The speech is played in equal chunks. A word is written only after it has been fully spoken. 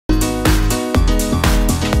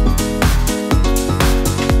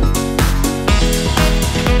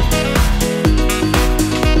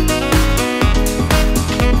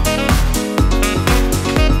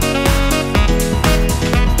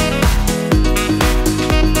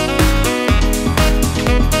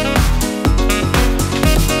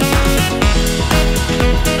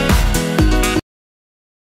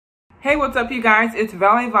Hey, what's up you guys? It's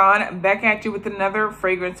Vallivon back at you with another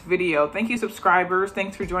fragrance video. Thank you subscribers.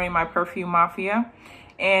 Thanks for joining my Perfume Mafia.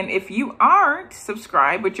 And if you aren't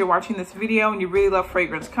subscribed but you're watching this video and you really love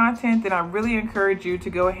fragrance content, then I really encourage you to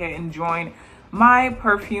go ahead and join my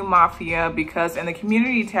Perfume Mafia, because in the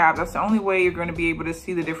community tab, that's the only way you're going to be able to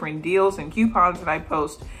see the different deals and coupons that I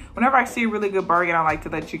post. Whenever I see a really good bargain, I like to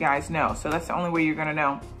let you guys know. So that's the only way you're going to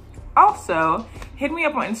know. Also, hit me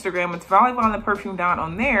up on Instagram. It's Vallivon The Perfume Don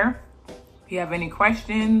on there. If you have any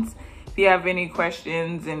questions,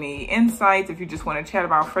 any insights, if you just want to chat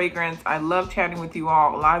about fragrance, I love chatting with you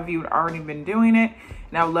all. A lot of you have already been doing it,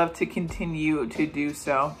 and I would love to continue to do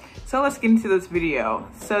so. So let's get into this video.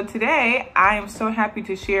 So today, I am so happy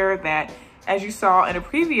to share that, as you saw in a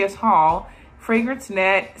previous haul,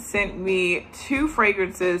 Fragrancenet sent me 2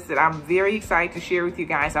 fragrances that I'm very excited to share with you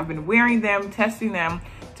guys. I've been wearing them, testing them,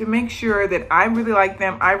 to make sure that I really like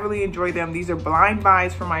them, I really enjoy them. These are blind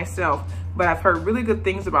buys for myself, but I've heard really good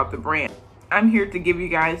things about the brand. I'm here to give you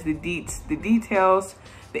guys the deets, the details,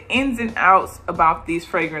 the ins and outs about these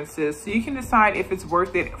fragrances, so you can decide if it's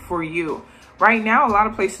worth it for you. Right now, a lot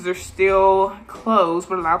of places are still closed,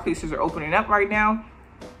 but a lot of places are opening up right now.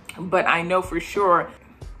 But I know for sure,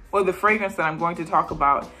 well, the fragrance that I'm going to talk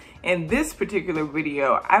about in this particular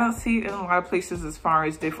video, I don't see it in a lot of places as far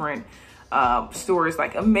as different stores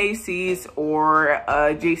like a Macy's or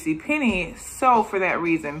a JCPenney. So for that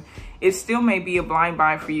reason, it still may be a blind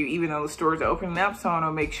buy for you, even though the stores are opening up. So I want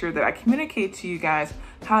to make sure that I communicate to you guys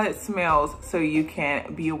how it smells so you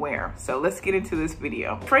can be aware. So let's get into this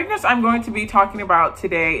video. The fragrance I'm going to be talking about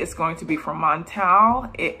today is going to be from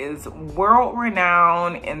Montale. It is world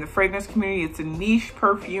renowned in the fragrance community. It's a niche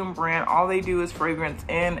perfume brand. All they do is fragrance,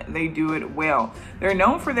 and they do it well. They're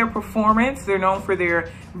known for their performance. They're known for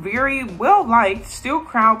their very well liked, still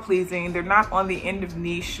crowd pleasing. They're not on the end of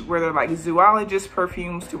niche where they're like zoologist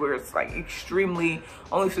perfumes to where it's like extremely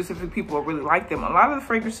only specific people really like them. A lot of the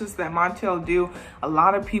fragrances that Montale do, a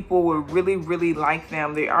lot of people will really like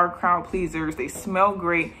them. They are crowd pleasers, they smell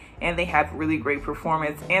great, and they have really great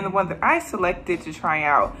performance. And the one that I selected to try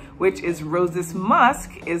out, which is Roses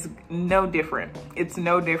Musk, is no different. It's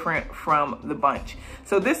no different from the bunch.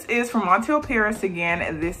 So this is from Montale Paris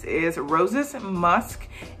again. This is Roses Musk,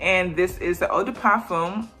 and this is the Eau de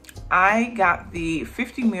Parfum. I got the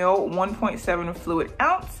 50 ml 1.7 fluid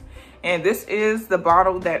ounce. And this is the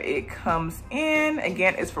bottle that it comes in.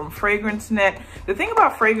 Again, it's from Fragrancenet. The thing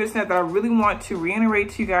about Fragrancenet that I really want to reiterate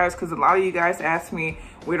to you guys, because a lot of you guys ask me,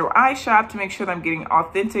 where do I shop to make sure that I'm getting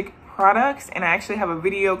authentic products? And I actually have a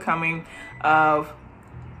video coming of,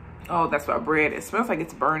 oh, that's about bread. It smells like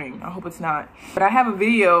it's burning. I hope it's not. But I have a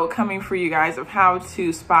video coming for you guys of how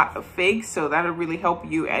to spot a fake. So that'll really help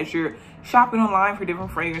you as you're shopping online for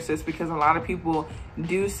different fragrances, because a lot of people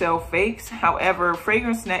do sell fakes. However,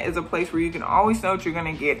 Fragrancenet is a place where you can always know that you're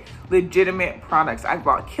going to get legitimate products. I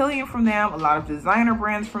bought Killian from them, a lot of designer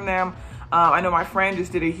brands from them. I know my friend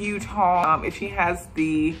just did a huge haul. If she has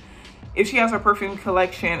her perfume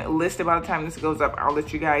collection listed by the time this goes up, I'll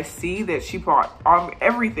let you guys see that she bought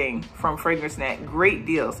everything from Fragrancenet. Great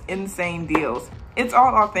deals, insane deals. It's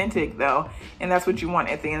all authentic though, and that's what you want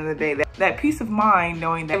at the end of the day. That peace of mind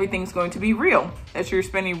knowing that everything's going to be real, that you're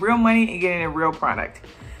spending real money and getting a real product.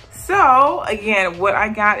 So again, what I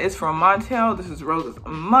got is from Montale. This is Roses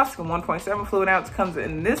Musk, 1.7 fluid ounce, comes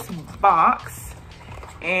in this box.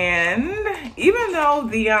 And even though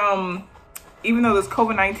this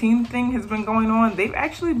COVID-19 thing has been going on, they've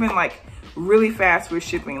actually been like really fast with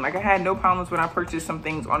shipping. Like I had no problems when I purchased some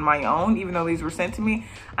things on my own, even though these were sent to me.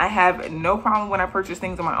 I have no problem when I purchase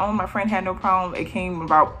things on my own. My friend had no problem. It came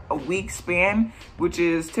about a week span, which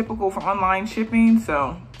is typical for online shipping.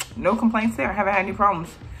 So no complaints there. I haven't had any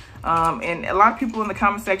problems. And a lot of people in the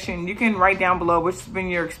comment section, you can write down below what's been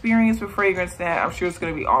your experience with Fragrancenet. I'm sure it's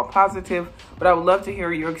going to be all positive, but I would love to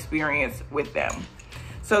hear your experience with them.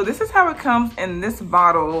 So this is how it comes in this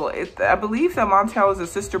bottle. I believe that Montale is a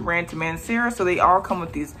sister brand to Mancera, so they all come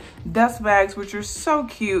with these dust bags, which are so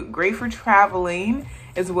cute. Great for traveling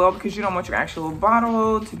as well, because you don't want your actual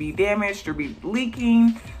bottle to be damaged or be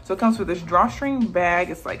leaking. So it comes with this drawstring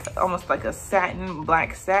bag. It's like almost like a satin,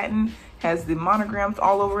 black satin. Has the monograms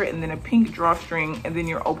all over it, and then a pink drawstring, and then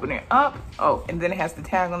you open it up. Oh, and then it has the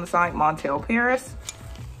tag on the side, Montale Paris.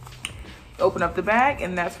 Open up the bag,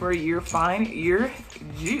 and that's where you'll find your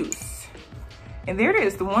juice. And there it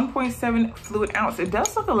is, the 1.7 fluid ounce. It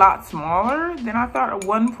does look a lot smaller than I thought a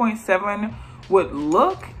 1.7 would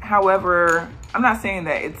look. However, I'm not saying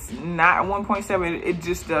that it's not 1.7, it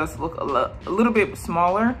just does look a little bit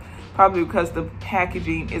smaller, probably because the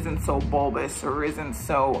packaging isn't so bulbous or isn't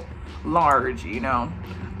so large, you know.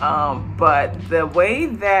 But the way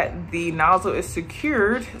that the nozzle is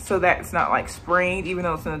secured so that it's not like spraying, even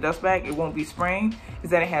though it's in a dust bag, it won't be spraying, is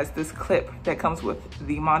that it has this clip that comes with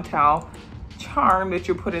the Montale charm that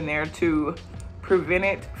you put in there to prevent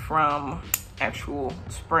it from actual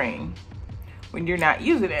spraying when you're not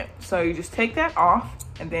using it. So you just take that off,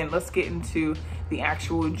 and then let's get into the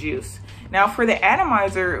actual juice. Now for the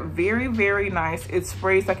atomizer, very, very nice. It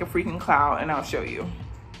sprays like a freaking cloud, and I'll show you.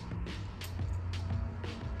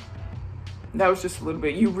 That was just a little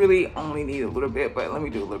bit. You really only need a little bit, but let me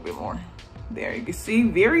do a little bit more. There, you can see,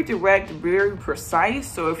 very direct, very precise.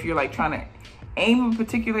 So if you're like trying to aim a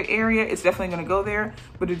particular area, it's definitely gonna go there,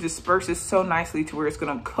 but it disperses so nicely to where it's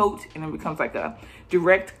gonna coat and it becomes like a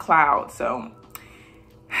direct cloud. So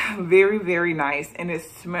very, very nice, and it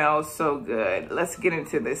smells so good. Let's get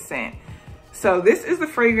into this scent. So this is the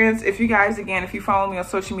fragrance. If you guys, again, if you follow me on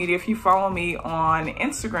social media, if you follow me on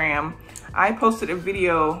Instagram, I posted a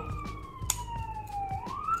video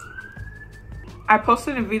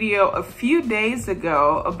a few days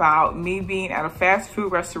ago about me being at a fast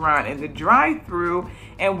food restaurant in the drive-thru,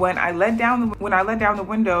 and when I let down the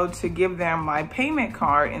window to give them my payment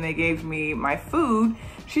card and they gave me my food,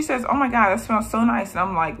 she says, "Oh my God, that smells so nice." And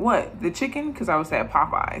I'm like, "What, the chicken?" Because I was at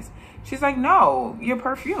Popeyes. She's like, "No, your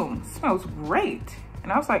perfume smells great."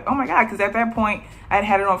 And I was like, "Oh my God," because at that point I'd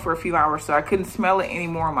had it on for a few hours, so I couldn't smell it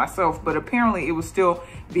anymore myself, but apparently it was still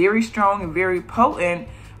very strong and very potent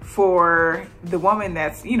for the woman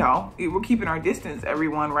that's, you know, we're keeping our distance,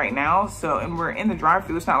 everyone, right now. So, and we're in the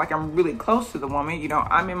drive-thru. It's not like I'm really close to the woman, you know,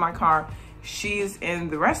 I'm in my car, she's in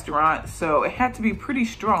the restaurant. So it had to be pretty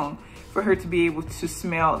strong for her to be able to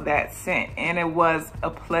smell that scent. And it was a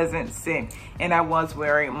pleasant scent. And I was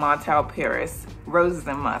wearing Montale Roses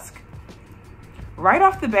Musk. Right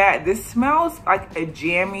off the bat, this smells like a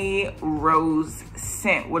jammy rose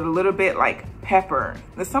scent with a little bit like pepper.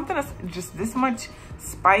 There's something that's just this much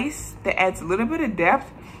spice that adds a little bit of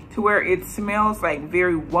depth to where it smells like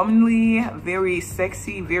very womanly, very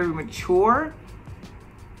sexy, very mature.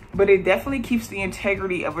 But it definitely keeps the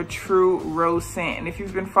integrity of a true rose scent. And if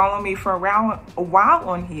you've been following me for a while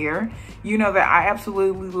on here, you know that I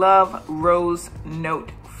absolutely love rose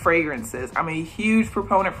note fragrances. I'm a huge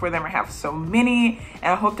proponent for them. I have so many,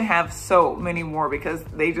 and I hope to have so many more because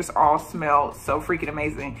they just all smell so freaking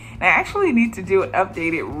amazing. And I actually need to do an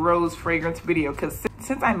updated rose fragrance video because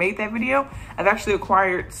since I made that video, I've actually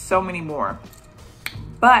acquired so many more.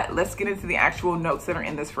 But let's get into the actual notes that are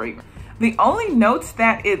in this fragrance. The only notes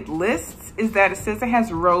that it lists is that it says it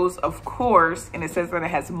has rose, of course, and it says that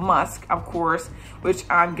it has musk, of course, which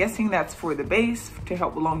I'm guessing that's for the base to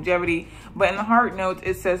help with longevity. But in the heart notes,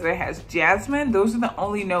 it says that it has jasmine. Those are the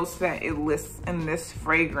only notes that it lists in this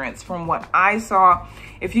fragrance from what I saw.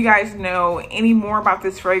 If you guys know any more about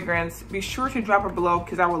this fragrance, be sure to drop it below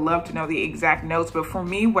because I would love to know the exact notes. But for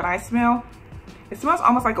me, what I smell, it smells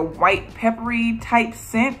almost like a white peppery type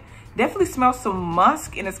scent. Definitely smells some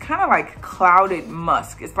musk, and it's kind of like clouded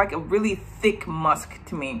musk. It's like a really thick musk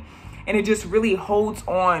to me, and it just really holds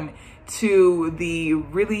on to the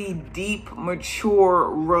really deep, mature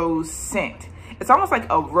rose scent. It's almost like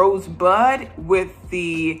a rose bud with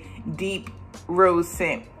the deep rose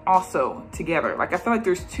scent also together. Like I feel like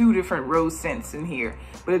there's two different rose scents in here,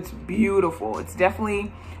 but it's beautiful. It's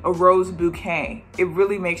definitely a rose bouquet. It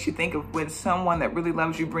really makes you think of when someone that really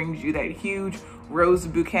loves you brings you that huge rose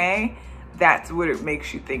bouquet. That's what it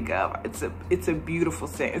makes you think of. It's a beautiful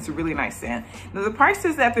scent. It's a really nice scent. Now the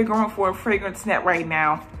prices that they're going for in Fragrancenet right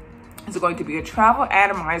now is going to be a travel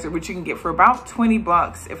atomizer, which you can get for about 20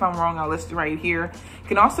 bucks. If I'm wrong, I'll list it right here. You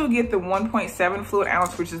can also get the 1.7 fluid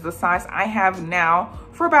ounce, which is the size I have now,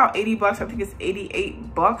 for about 80 bucks. I think it's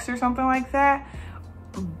 88 bucks or something like that.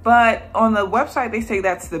 But on the website, they say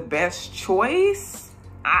that's the best choice.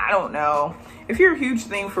 I don't know. If you're a huge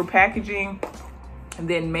thing for packaging,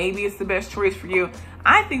 then maybe it's the best choice for you.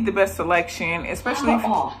 I think the best selection, especially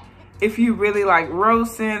if you really like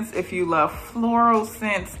rose scents, if you love floral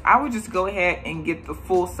scents, I would just go ahead and get the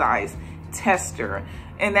full size tester.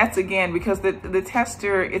 And that's again because the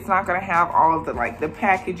tester, it's not gonna have all of the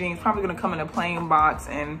packaging. It's probably gonna come in a plain box,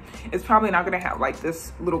 and it's probably not gonna have like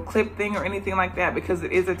this little clip thing or anything like that because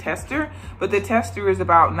it is a tester. But the tester is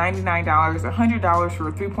about $99, $100 for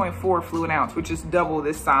a 3.4 fluid ounce, which is double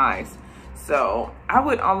this size. So I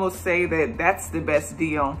would almost say that that's the best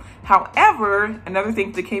deal. However, another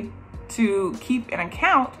thing to keep in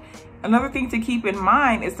account, another thing to keep in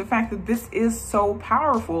mind is the fact that this is so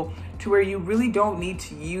powerful to where you really don't need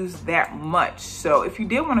to use that much. So if you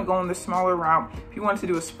did want to go on the smaller route, if you wanted to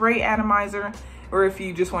do a spray atomizer, or if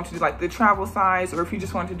you just want to do like the travel size, or if you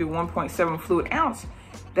just want to do 1.7 fluid ounce,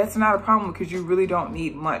 that's not a problem because you really don't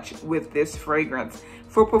need much with this fragrance.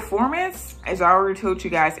 For performance, as I already told you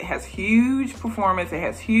guys, it has huge performance, it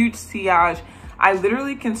has huge sillage. I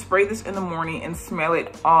literally can spray this in the morning and smell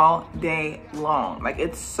it all day long. Like,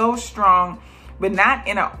 it's so strong, but not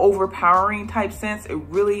in an overpowering type sense. It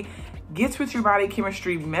really gets with your body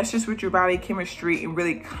chemistry, meshes with your body chemistry, and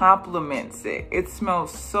really complements it. It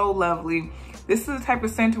smells so lovely. This is the type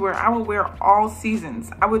of scent where I would wear all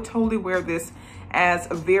seasons. I would totally wear this as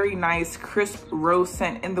a very nice crisp rose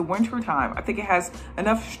scent in the winter time. I think it has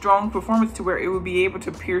enough strong performance to where it would be able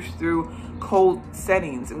to pierce through cold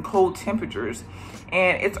settings and cold temperatures.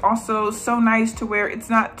 And it's also so nice to where it's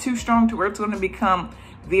not too strong to where it's going to become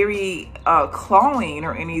very clawing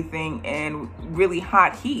or anything in really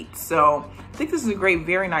hot heat. So I think this is a great,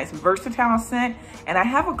 very nice, versatile scent. And I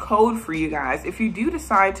have a code for you guys. If you do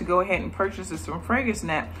decide to go ahead and purchase this from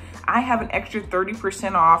Fragrancenet, I have an extra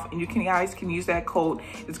 30% off, and you guys can use that code.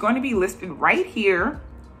 It's going to be listed right here.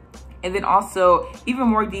 And then also even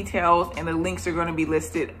more details and the links are going to be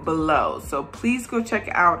listed below. So please go check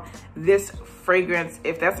out this fragrance.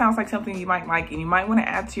 If that sounds like something you might like and you might want to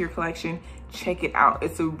add to your collection, check it out.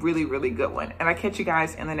 It's a really, really good one. And I'll catch you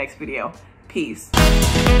guys in the next video. Peace.